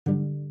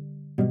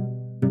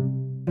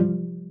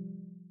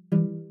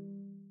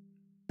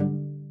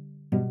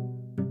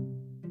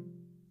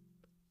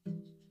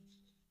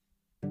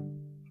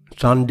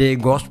Sunday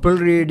Gospel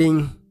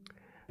reading,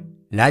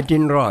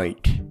 Latin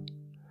Rite,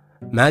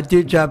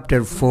 Matthew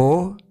chapter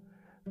 4,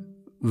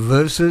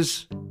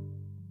 verses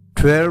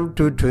 12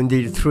 to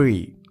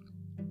 23.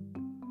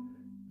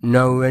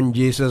 Now when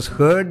Jesus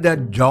heard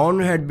that John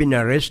had been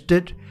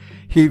arrested,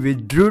 he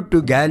withdrew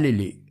to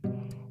Galilee.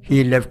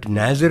 He left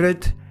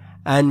Nazareth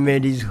and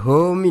made his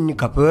home in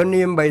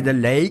Capernaum by the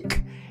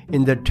lake,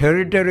 in the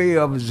territory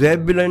of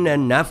Zebulun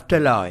and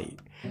Naphtali,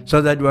 so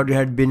that what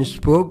had been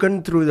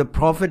spoken through the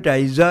prophet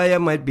Isaiah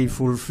might be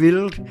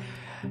fulfilled.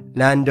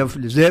 Land of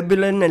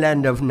Zebulun,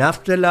 land of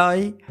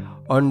Naphtali,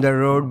 on the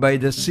road by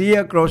the sea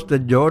across the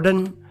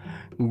Jordan,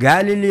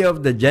 Galilee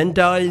of the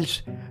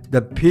Gentiles,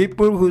 the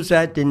people who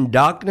sat in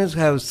darkness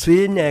have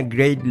seen a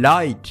great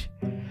light.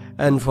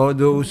 And for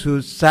those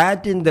who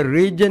sat in the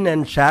region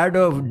and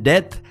shadow of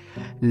death,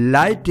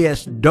 light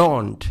has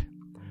dawned.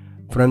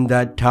 From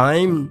that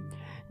time,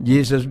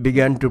 Jesus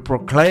began to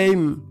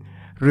proclaim,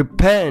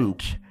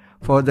 "Repent,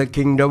 for the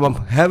kingdom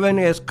of heaven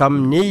has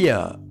come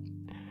near."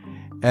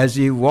 As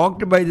he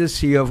walked by the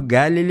Sea of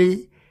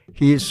Galilee,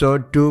 he saw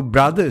two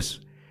brothers,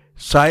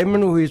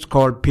 Simon, who is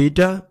called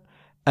Peter,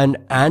 and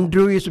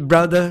Andrew his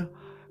brother,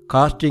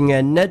 casting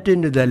a net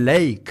into the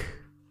lake,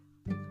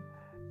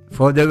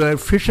 for they were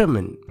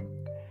fishermen.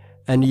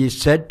 And he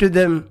said to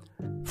them,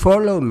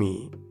 "Follow me,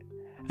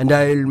 and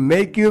I will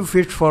make you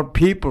fish for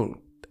people."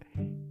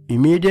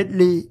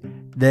 Immediately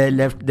they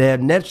left their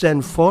nets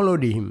and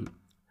followed him.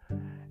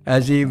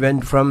 As he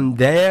went from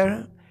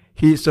there,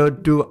 he saw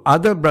two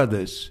other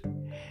brothers,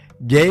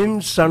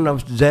 James son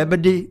of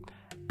Zebedee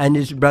and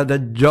his brother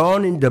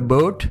John, in the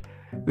boat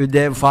with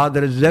their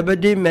father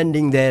Zebedee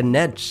mending their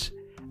nets,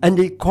 and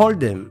he called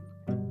them.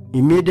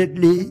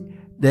 Immediately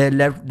they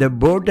left the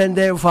boat and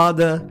their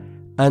father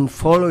and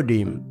followed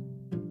him.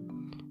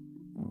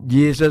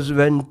 Jesus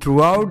went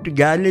throughout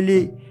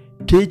Galilee,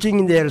 teaching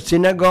in their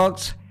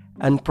synagogues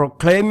and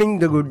proclaiming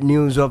the good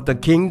news of the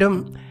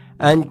kingdom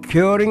and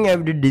curing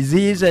every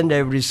disease and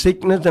every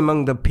sickness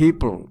among the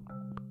people.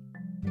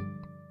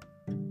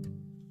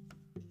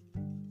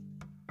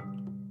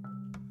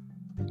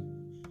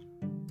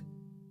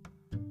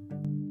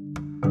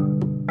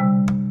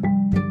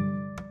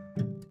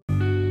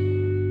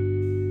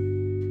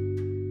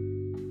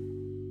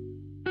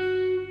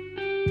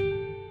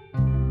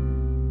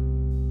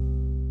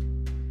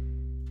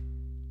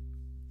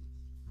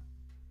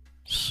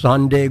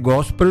 Sunday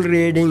Gospel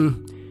reading,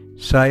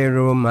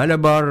 Syro,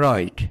 Malabar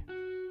Rite.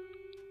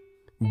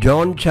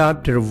 John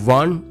chapter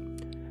 1,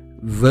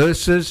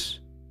 verses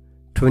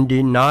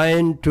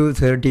 29 to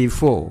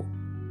 34.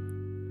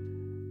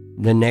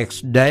 The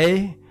next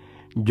day,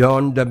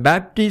 John the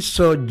Baptist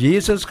saw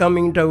Jesus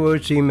coming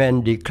towards him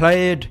and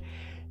declared,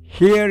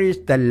 "Here is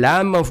the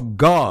Lamb of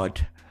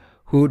God,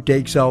 who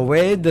takes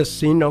away the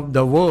sin of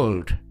the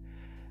world.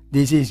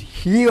 This is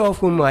he of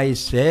whom I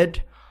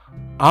said,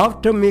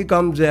 'After me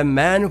comes a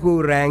man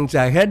who ranks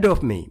ahead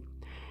of me,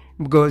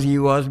 because he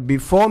was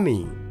before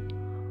me.'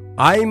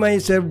 I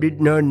myself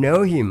did not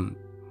know him,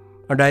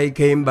 but I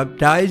came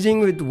baptizing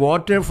with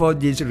water for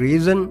this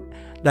reason,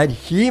 that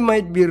he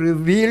might be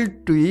revealed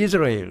to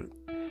Israel."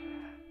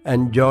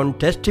 And John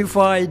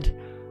testified,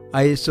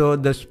 "I saw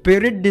the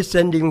Spirit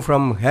descending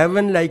from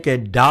heaven like a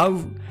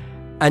dove,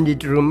 and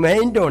it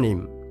remained on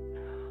him.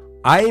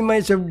 I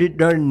myself did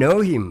not know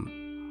him,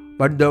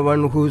 but the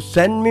one who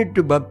sent me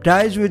to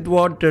baptize with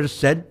water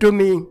said to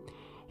me,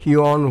 'He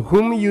on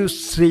whom you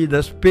see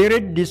the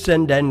Spirit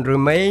descend and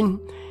remain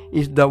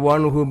is the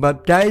one who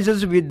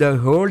baptizes with the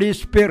Holy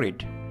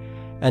Spirit.'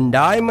 And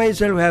I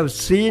myself have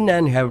seen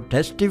and have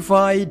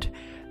testified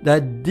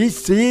that this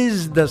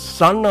is the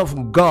Son of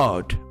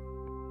God."